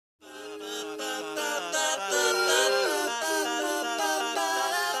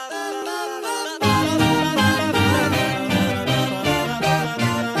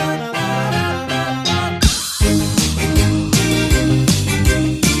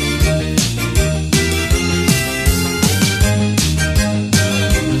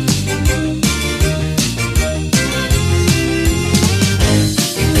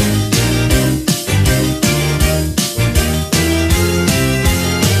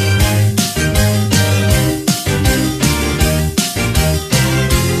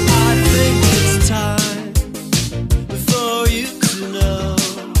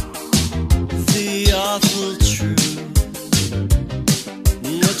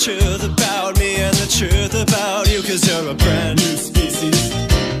truth about me and the truth about you, 'cause you're a brand new species.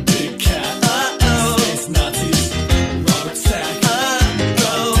 Big cat, space Nazis, Robert Stack,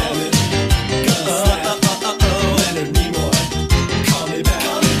 goddammit, Gunslap, Leonard Nimoy, call me back.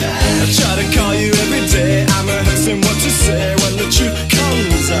 I try to call you every day, I'm rehearsing what to say when the truth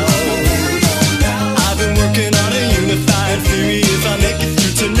comes out. I've been working on a unified theory. If I make it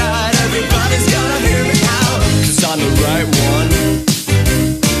through tonight, everybody's gotta hear me out, 'cause I'm the right one.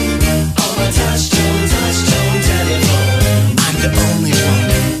 On my touch tone telephone, I'm the only one.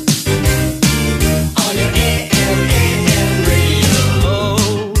 On your AM radio,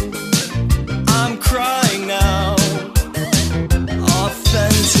 I'm crying now.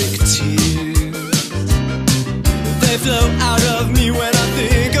 Authentic tears, they flow out of me when I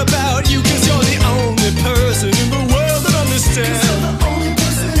think about you, 'cause you're the only person in the world that understands.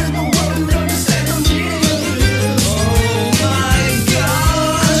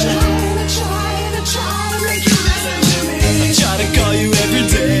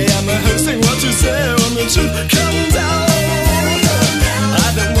 The truth comes out.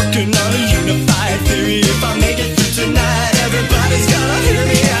 I've been working on a unified theory. If I make it through tonight, everybody's gotta hear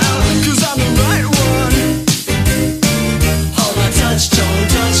me out, 'cause I'm the right one. Hold my touch tone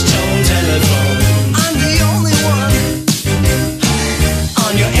telephone, I'm the only one.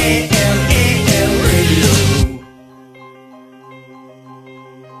 On your AM radio.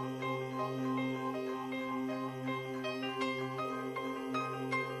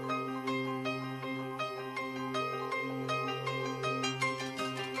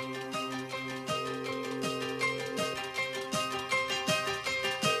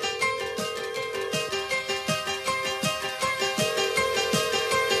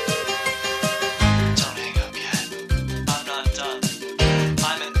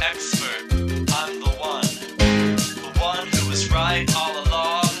 All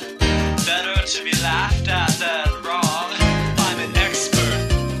along, better to be laughed at than wrong. I'm an expert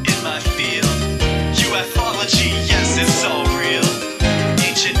in my field. UFOlogy, yes, it's all real.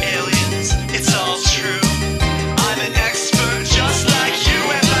 Ancient aliens, it's all true. I'm an expert just like you,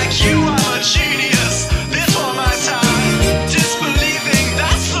 and like you, I'm a genius before my time. Disbelieving,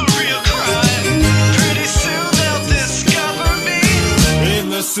 that's the real crime. Pretty soon they'll discover me in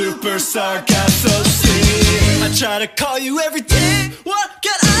the superstar castle. I try to call you every day.